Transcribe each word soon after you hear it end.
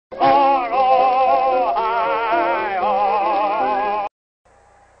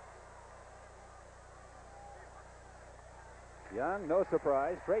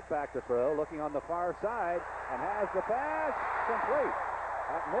surprise. Straight back to throw, looking on the far side, and has the pass complete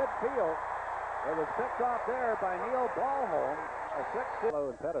at midfield. It was picked off there by Neil Ballholm. A 6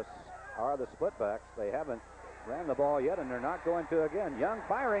 and Pettis are the splitbacks. They haven't ran the ball yet, and they're not going to again. Young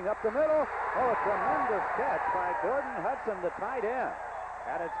firing up the middle. Oh, a tremendous catch by Gordon Hudson, the tight end.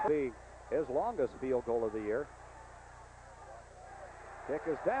 And it's be his longest field goal of the year. Kick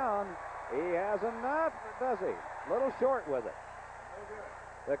is down. He has enough, does he? A little short with it.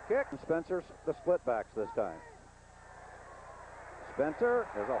 The kick. Spencer's the splitbacks this time. Spencer,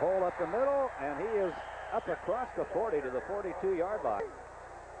 there's a hole up the middle, and he is up across the 40 to the 42-yard line.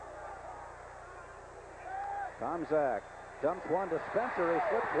 Tom Zach dumps one to Spencer. He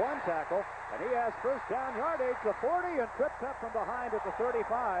slips one tackle, and he has first down yardage, the 40, and tripped up from behind at the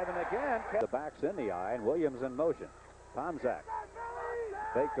 35. And again, the back's in the eye, and Williams in motion. Tom Zach.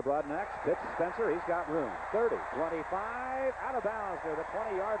 Fake to Broadnax, pitch Spencer, he's got room. 30, 25, out of bounds near the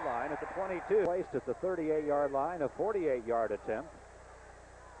 20-yard line at the 22. Placed at the 38-yard line, a 48-yard attempt.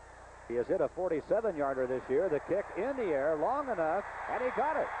 He has hit a 47-yarder this year. The kick in the air, long enough, and he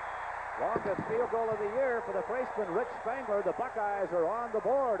got it. Longest field goal of the year for the freshman Rich Spangler. The Buckeyes are on the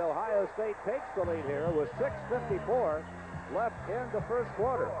board. Ohio State takes the lead here with 6:54 left in the first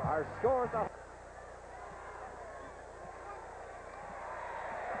quarter. Our score at the...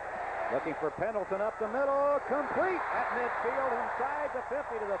 Looking for Pendleton up the middle, complete at midfield inside the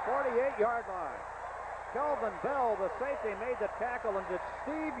 50 to the 48-yard line. Kelvin Bell, the safety, made the tackle, and did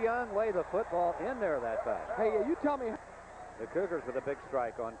Steve Young lay the football in there that time? Hey, you tell me. The Cougars with a big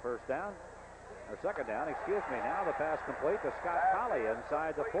strike on first down. Or second down, excuse me. Now the pass complete to Scott Colley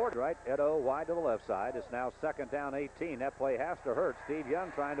inside the 40. Right, Edo wide to the left side. It's now second down 18. That play has to hurt. Steve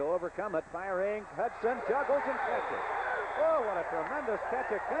Young trying to overcome it. Firing. Hudson juggles and catches. Oh, what a tremendous catch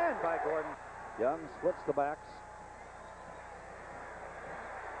again by Gordon. Young splits the backs.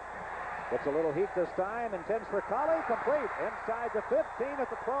 Gets a little heat this time. Intends for Colley. Complete inside the 15 at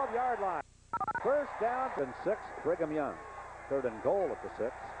the 12-yard line. First down and 6. Brigham Young. Third and goal at the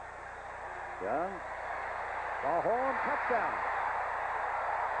 6. Young. Ballholm, touchdown.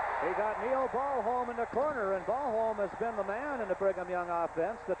 He got Neil Ballholm in the corner, and Ballholm has been the man in the Brigham Young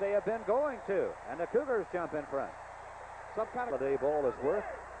offense that they have been going to. And the Cougars jump in front. Some kind of a day bowl is worth.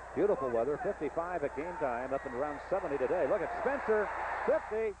 Beautiful weather, 55 at game time, up and around 70 today. Look at Spencer,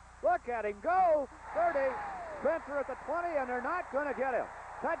 50. Look at him go, 30. Spencer at the 20, and they're not going to get him.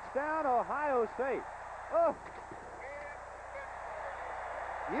 Touchdown, Ohio State. Oh.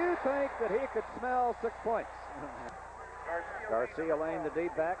 You think that he could smell 6 points. Garcia Lane, the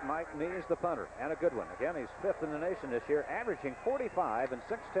deep back. Mike Nees, the punter, and a good one. Again, he's 5th in the nation this year, averaging 45 and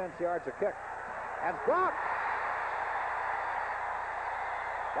 6/10 yards a kick. And blocked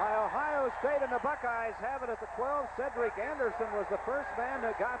by Ohio State, and the Buckeyes have it at the 12. Cedric Anderson was the first man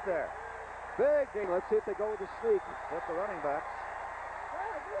that got there. Big deal. Let's see if they go with the sneak. With the running backs.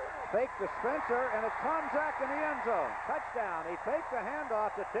 Fake to Spencer, and it's Tom Zach in the end zone. Touchdown. He faked the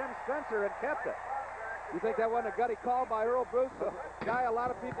handoff to Tim Spencer and kept it. You think that wasn't a gutty call by Earl Bruce? A guy a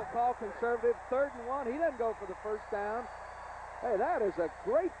lot of people call conservative. 3rd and 1. He didn't go for the first down. Hey, that is a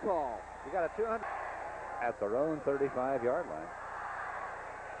great call. You got a 200 at their own 35-yard line.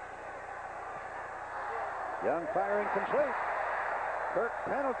 Young firing complete. Kirk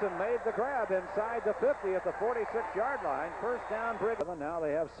Pendleton made the grab inside the 50 at the 46-yard line. First down, Brigham. Now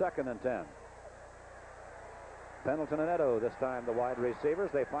they have 2nd and 10. Pendleton and Edo this time, the wide receivers.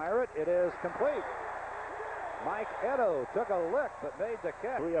 They fire it. It is complete. Mike Edo took a lick but made the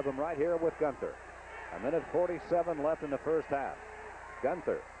catch. 3 of them right here with Gunther. 1:47 left in the first half.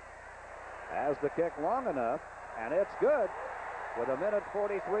 Gunther has the kick long enough, and it's good. With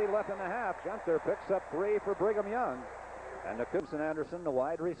 1:43 left in the half, Gunther picks up 3 for Brigham Young. And the Cougars and Anderson, the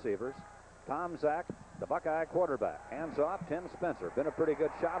wide receivers. Tom Zach, the Buckeye quarterback. Hands off, Tim Spencer. Been a pretty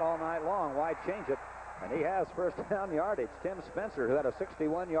good shot all night long. Why change it? And he has first down yardage. Tim Spencer, who had a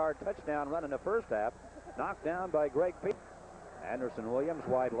 61-yard touchdown run in the first half, knocked down by Greg Pete. Anderson Williams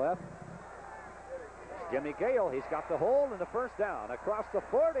wide left. Jimmy Gale, he's got the hold and the first down across the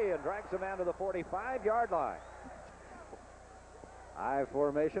 40 and drags him down to the 45-yard line. I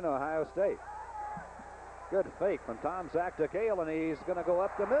formation, Ohio State. Good fake from Tom Zach to Gale, and he's going to go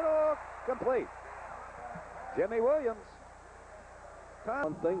up the middle. Complete. Jimmy Williams.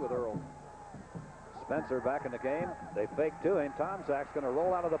 One thing with Earl. Spencer back in the game. They fake to him. Tom Zach's going to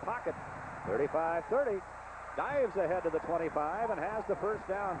roll out of the pocket. 35-30. Dives ahead to the 25 and has the first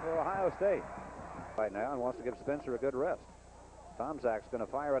down for Ohio State. Right now, and wants to give Spencer a good rest. Tom Zach's going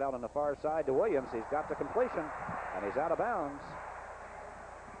to fire it out on the far side to Williams. He's got the completion, and he's out of bounds.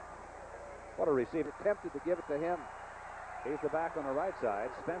 What a receiver. Attempted to give it to him. He's the back on the right side.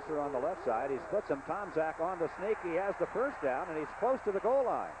 Spencer on the left side. He splits him. Tomczak on the sneak. He has the first down, and he's close to the goal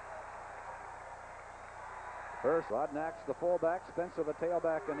line. First, Rodnack's the fullback. Spencer the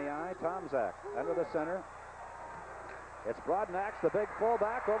tailback in the eye. Tomczak under the center. It's Brodnack's the big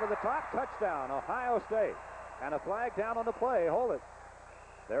fullback over the top. Touchdown, Ohio State. And a flag down on the play. Hold it.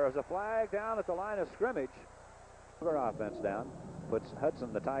 There is a flag down at the line of scrimmage. Their offense down. Puts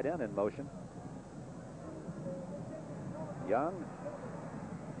Hudson, the tight end, in motion. Young.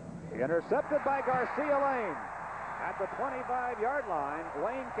 Intercepted by Garcia Lane. At the 25-yard line,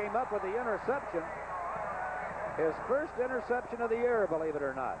 Lane came up with the interception. His first interception of the year, believe it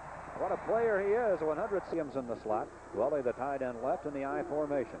or not. What a player he is. 100 Sims in the slot. Dwelly, the tight end, left in the I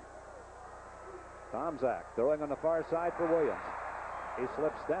formation. Tomczak throwing on the far side for Williams. He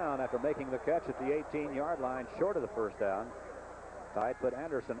slips down after making the catch at the 18-yard line, short of the first down. Tight put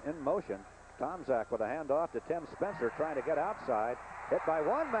Anderson in motion. Tomczak with a handoff to Tim Spencer, trying to get outside. Hit by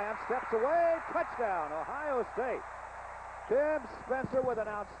one man, steps away. Touchdown, Ohio State. Tim Spencer with an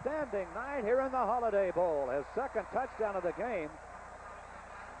outstanding night here in the Holiday Bowl. His second touchdown of the game.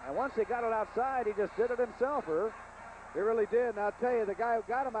 And once he got it outside, he just did it himself, Irv. He really did. And I'll tell you, the guy who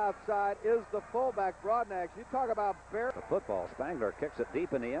got him outside is the fullback, Brodnack. You talk about Bear. The football, Spangler kicks it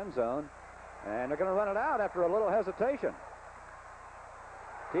deep in the end zone. And they're going to run it out after a little hesitation.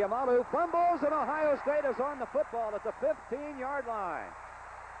 Tiamalu fumbles, and Ohio State is on the football at the 15-yard line.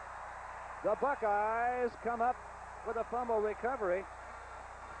 The Buckeyes come up with a fumble recovery.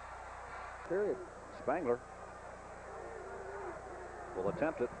 Period. Spangler will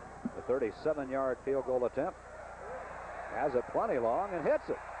attempt it. The 37-yard field goal attempt. Has it plenty long and hits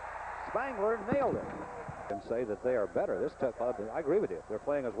it. Spangler nailed it. And say that they are better. This I agree with you. They're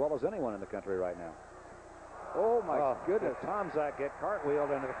playing as well as anyone in the country right now. Oh, my goodness. Tomczak get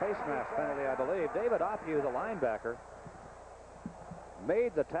cartwheeled into the face mask penalty, I believe. David Ophew, the linebacker,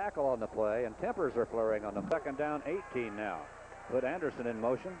 made the tackle on the play, and tempers are flaring on them. Second down, 18 now. Put Anderson in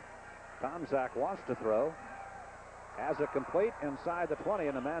motion. Tomczak wants to throw. Has it complete inside the 20,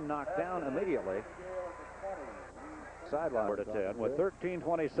 and the man knocked down immediately. Sideline to 10 with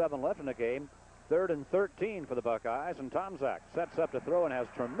 13:27 left in the game. 3rd and 13 for the Buckeyes, and Tomczak sets up to throw and has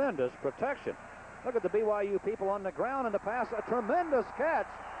tremendous protection. Look at the BYU people on the ground and the pass. A tremendous catch.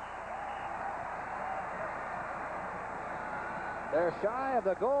 They're shy of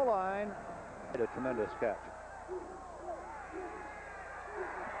the goal line. A tremendous catch.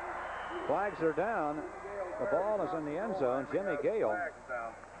 Flags are down. The ball is in the end zone. Jimmy Gale.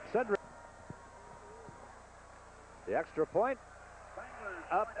 Cedric. The extra point.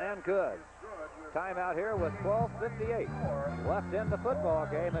 Up and good. Timeout here with 12:58 left in the football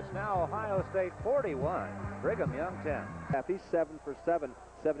game. It's now Ohio State 41, Brigham Young 10. He's 7 for 7,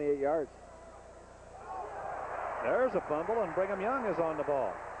 78 yards. There's a fumble, and Brigham Young is on the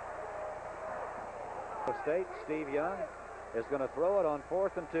ball. Ohio State, Steve Young is going to throw it on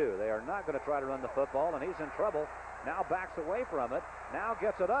 4th and 2. They are not going to try to run the football, and he's in trouble. Now backs away from it. Now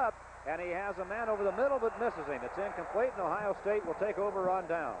gets it up, and he has a man over the middle but misses him. It's incomplete, and Ohio State will take over on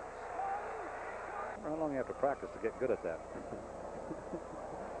downs. I wonder how long you have to practice to get good at that.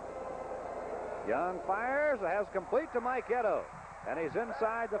 Young fires, has complete to Mike Edo, and he's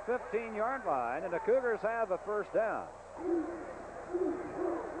inside the 15-yard line, and the Cougars have a first down.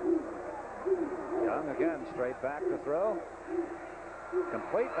 Young again, straight back to throw.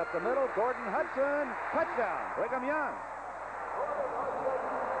 Complete up the middle. Gordon Hudson, touchdown, Brigham Young.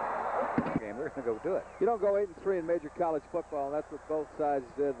 Game, they're going to go do it. You don't go 8-3 in major college football, and that's what both sides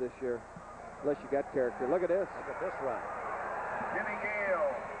did this year. Unless you got character. Look at this. Look at this run. Jimmy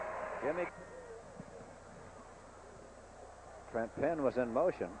Gale. Jimmy. Trent Penn was in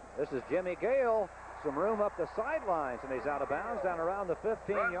motion. This is Jimmy Gale. Some room up the sidelines, and he's out of bounds down around the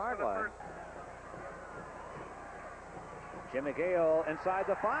 15-yard line. Jimmy Gale inside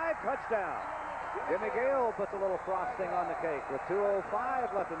the 5, touchdown. Jimmy Gale puts a little frosting on the cake with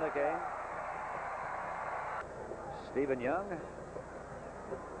 2:05 left in the game. Stephen Young.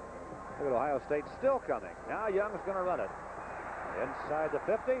 Look at Ohio State still coming. Now Young's going to run it. Inside the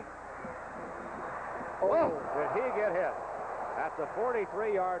 50. Oh, did he get hit? At the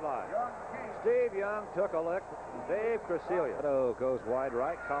 43-yard line. Steve Young took a lick. Dave Crescelia goes wide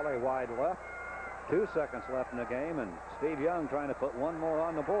right, Collie wide left. 2 seconds left in the game, and Steve Young trying to put one more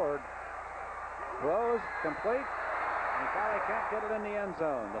on the board. Throws complete, and Collie can't get it in the end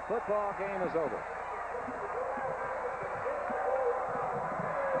zone. The football game is over.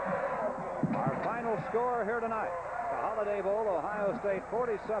 Our final score here tonight, the Holiday Bowl, Ohio State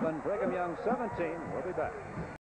 47, Brigham Young 17. We'll be back.